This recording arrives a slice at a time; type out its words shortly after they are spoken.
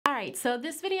Alright, so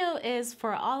this video is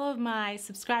for all of my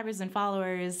subscribers and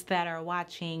followers that are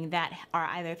watching that are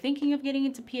either thinking of getting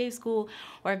into PA school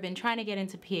or have been trying to get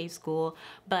into PA school,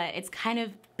 but it's kind of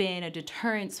been a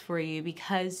deterrence for you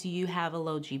because you have a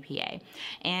low GPA.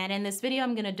 And in this video,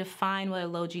 I'm going to define what a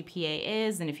low GPA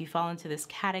is, and if you fall into this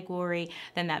category,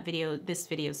 then this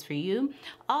video is for you.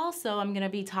 Also, I'm going to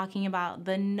be talking about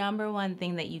the #1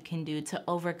 thing that you can do to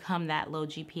overcome that low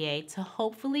GPA to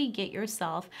hopefully get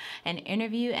yourself an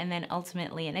interview and then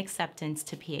ultimately an acceptance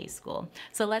to PA school.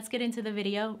 So let's get into the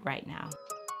video right now.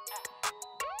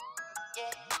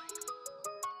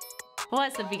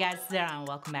 What's up, you guys? It's Adanna.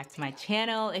 Welcome back to my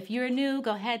channel. If you're new,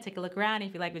 go ahead, take a look around.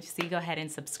 If you like what you see, go ahead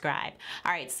and subscribe.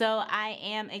 All right, so I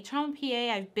am a trauma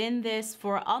PA. I've been this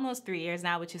for almost 3 years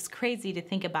now, which is crazy to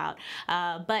think about,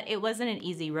 but it wasn't an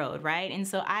easy road, right? And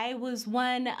so I was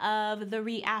one of the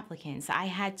re-applicants. I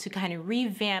had to kind of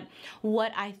revamp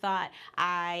what I thought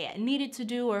I needed to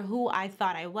do or who I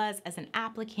thought I was as an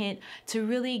applicant to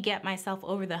really get myself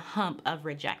over the hump of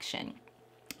rejection.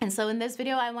 And so in this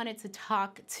video, I wanted to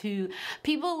talk to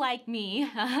people like me,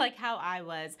 like how I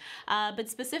was, but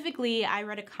specifically, I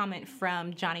read a comment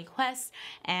from Johnny Quest,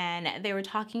 and they were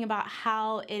talking about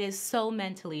how it is so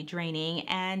mentally draining,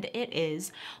 and it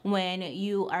is when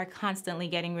you are constantly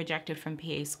getting rejected from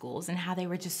PA schools, and how they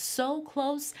were just so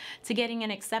close to getting an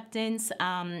acceptance,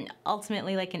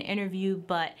 ultimately like an interview,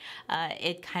 but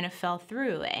it kind of fell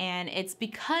through, and it's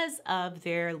because of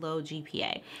their low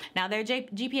GPA. Now, their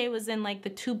GPA was in like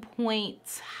the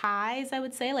 2-point highs, I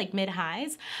would say, like mid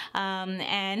highs.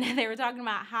 And they were talking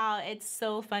about how it's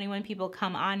so funny when people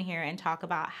come on here and talk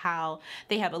about how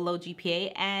they have a low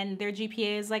GPA and their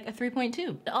GPA is like a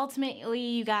 3.2. Ultimately,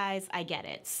 you guys, I get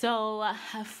it. So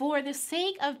for the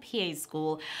sake of PA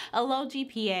school, a low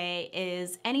GPA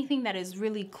is anything that is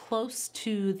really close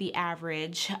to the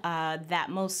average that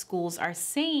most schools are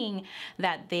saying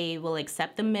that they will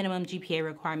accept the minimum GPA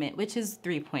requirement, which is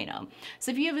 3.0.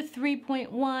 So if you have a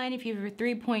 3.1, if you have a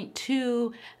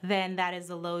 3.2, then that is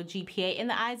a low GPA in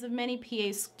the eyes of many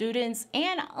PA students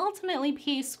and ultimately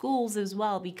PA schools as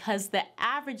well, because the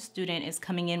average student is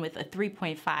coming in with a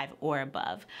 3.5 or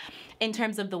above in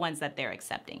terms of the ones that they're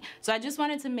accepting. So I just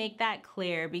wanted to make that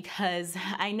clear because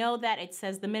I know that it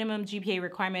says the minimum GPA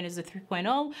requirement is a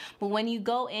 3.0, but when you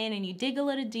go in and you dig a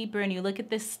little deeper and you look at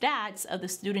the stats of the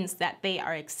students that they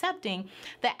are accepting,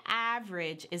 the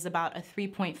average is about a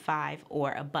 3.5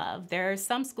 or above. There are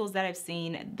some schools that I've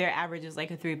seen, their average is like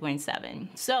a 3.7.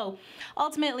 So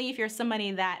ultimately, if you're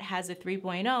somebody that has a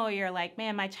 3.0, you're like,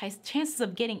 man, my chances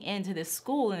of getting into this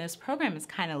school and this program is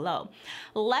kind of low,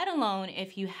 let alone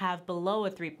if you have below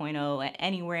a 3.0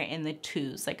 anywhere in the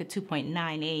 2s, like a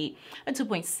 2.98, a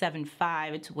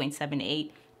 2.75, a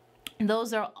 2.78.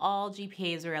 Those are all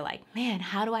GPAs where you're like, man,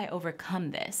 how do I overcome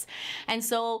this? And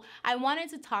so I wanted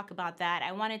to talk about that.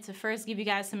 I wanted to first give you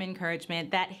guys some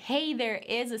encouragement that, hey, there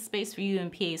is a space for you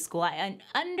in PA school. I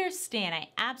understand, I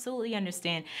absolutely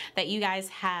understand that you guys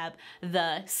have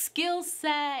the skill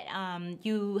set,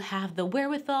 you have the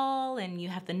wherewithal, and you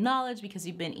have the knowledge because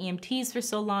you've been EMTs for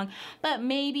so long, but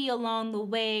maybe along the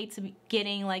way to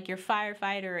getting like your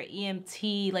firefighter or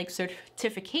EMT like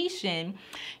certification,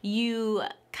 you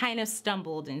kind of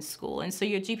stumbled in school, and so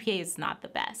your GPA is not the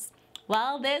best.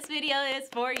 Well, this video is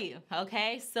for you,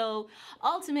 okay? So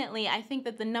ultimately, I think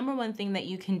that the #1 thing that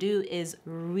you can do is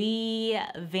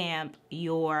revamp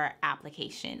your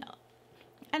application.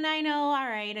 And I know, all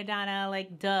right, Adanna,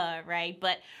 like duh, right?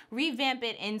 But revamp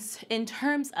it in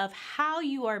terms of how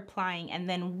you are applying and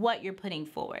then what you're putting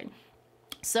forward.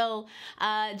 So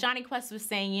Johnny Quest was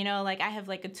saying, you know, like I have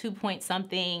like a 2-point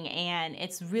something, and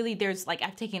it's really, there's like,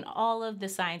 I've taken all of the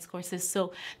science courses,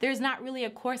 so there's not really a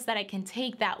course that I can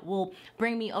take that will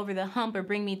bring me over the hump or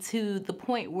bring me to the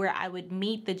point where I would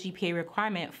meet the GPA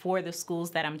requirement for the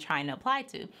schools that I'm trying to apply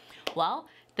to. Well,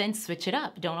 then switch it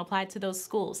up. Don't apply to those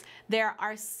schools. There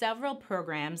are several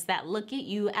programs that look at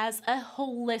you as a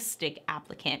holistic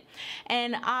applicant.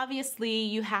 And obviously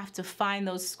you have to find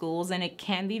those schools, and it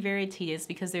can be very tedious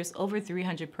because there's over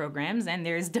 300 programs and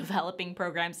there's developing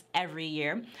programs every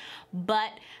year.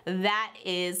 But that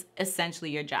is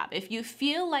essentially your job. If you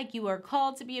feel like you are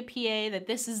called to be a PA, that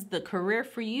this is the career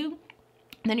for you,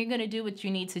 then you're going to do what you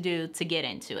need to do to get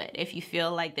into it if you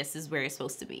feel like this is where you're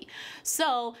supposed to be.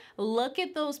 So look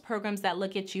at those programs that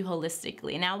look at you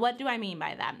holistically. Now, what do I mean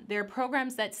by that? There are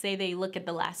programs that say they look at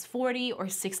the last 40 or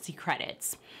 60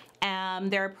 credits.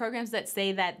 There are programs that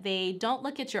say that they don't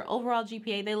look at your overall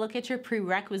GPA, they look at your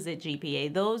prerequisite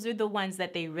GPA. Those are the ones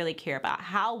that they really care about.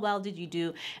 How well did you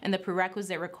do in the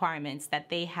prerequisite requirements that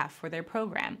they have for their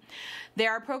program?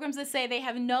 There are programs that say they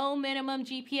have no minimum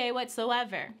GPA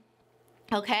whatsoever.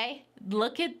 Okay,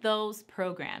 look at those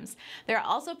programs. There are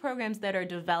also programs that are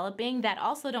developing that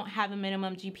also don't have a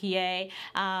minimum GPA,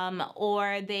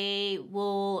 or they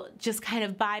will just kind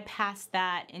of bypass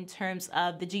that in terms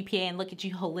of the GPA and look at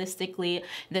you holistically.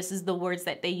 This is the words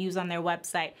that they use on their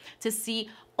website to see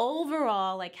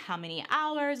overall, like how many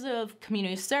hours of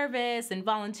community service and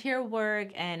volunteer work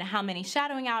and how many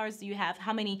shadowing hours do you have,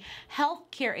 how many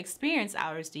healthcare experience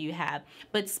hours do you have,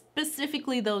 but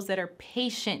specifically those that are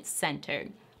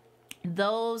patient-centered.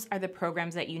 Those are the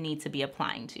programs that you need to be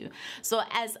applying to. So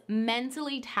as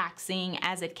mentally taxing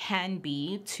as it can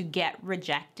be to get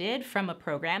rejected from a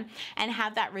program and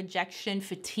have that rejection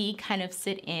fatigue kind of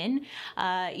sit in,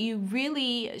 you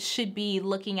really should be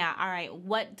looking at, all right,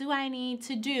 what do I need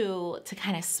to do to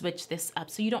kind of switch this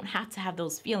up so you don't have to have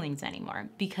those feelings anymore,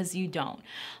 because you don't.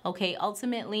 Okay,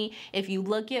 ultimately, if you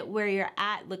look at where you're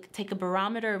at, take a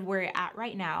barometer of where you're at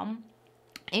right now,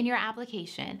 in your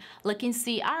application, look and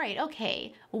see, all right,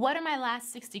 okay, what are my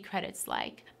last 60 credits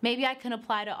like? Maybe I can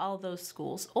apply to all those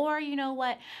schools. Or you know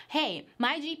what? Hey,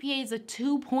 my GPA is a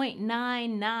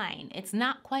 2.99. It's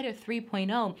not quite a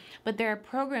 3.0, but there are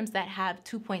programs that have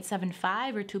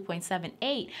 2.75 or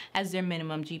 2.78 as their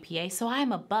minimum GPA, so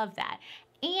I'm above that.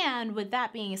 And with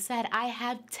that being said, I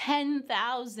have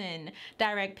 10,000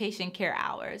 direct patient care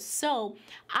hours. So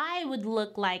I would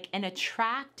look like an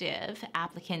attractive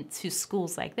applicant to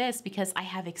schools like this because I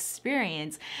have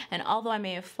experience. And although I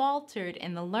may have faltered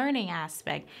in the learning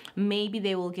aspect, maybe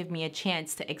they will give me a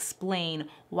chance to explain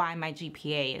why my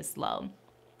GPA is low.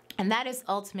 And that is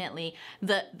ultimately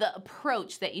the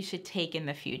approach that you should take in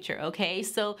the future, okay?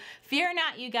 So fear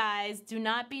not, you guys. Do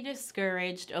not be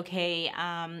discouraged, okay?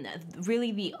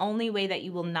 Really, the only way that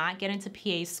you will not get into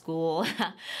PA school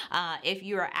if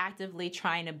you are actively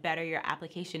trying to better your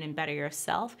application and better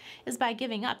yourself is by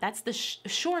giving up. That's the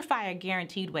surefire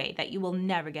guaranteed way that you will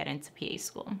never get into PA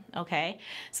school, okay?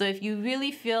 So if you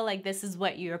really feel like this is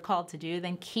what you're called to do,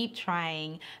 then keep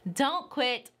trying. Don't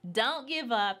quit. Don't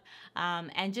give up.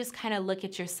 And just kind of look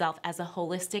at yourself as a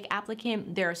holistic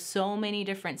applicant. There are so many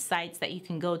different sites that you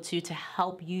can go to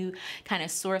help you kind of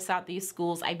source out these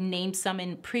schools. I've named some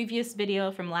in previous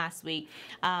video from last week.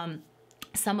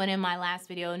 Someone in my last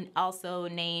video also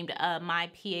named my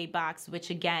PA box, which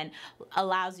again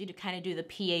allows you to kind of do the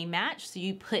PA match. So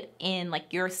you put in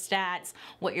like your stats,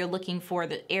 what you're looking for,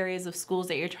 the areas of schools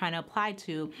that you're trying to apply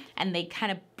to, and they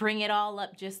kind of bring it all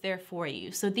up just there for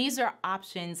you. So these are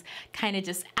options kind of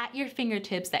just at your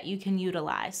fingertips that you can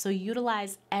utilize. So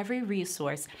utilize every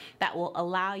resource that will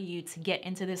allow you to get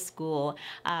into this school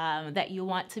that you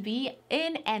want to be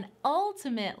in and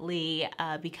ultimately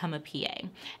become a PA.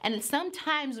 And sometimes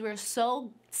we're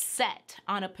so set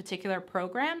on a particular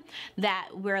program that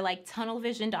we're like tunnel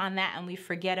visioned on that and we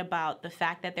forget about the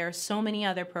fact that there are so many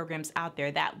other programs out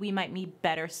there that we might be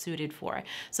better suited for.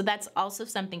 So that's also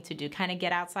something to do, kind of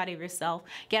get outside of yourself,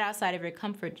 get outside of your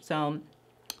comfort zone,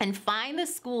 and find the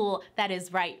school that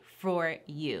is right for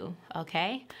you,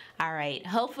 okay? All right,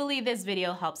 hopefully this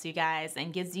video helps you guys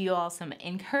and gives you all some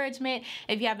encouragement.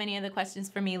 If you have any other questions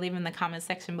for me, leave them in the comment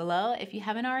section below. If you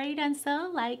haven't already done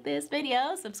so, like this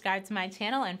video, subscribe to my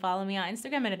channel, and follow me on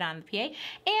Instagram at AdannaThePA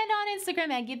and on Instagram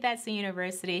at Get That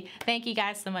University. Thank you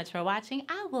guys so much for watching.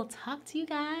 I will talk to you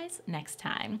guys next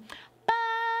time.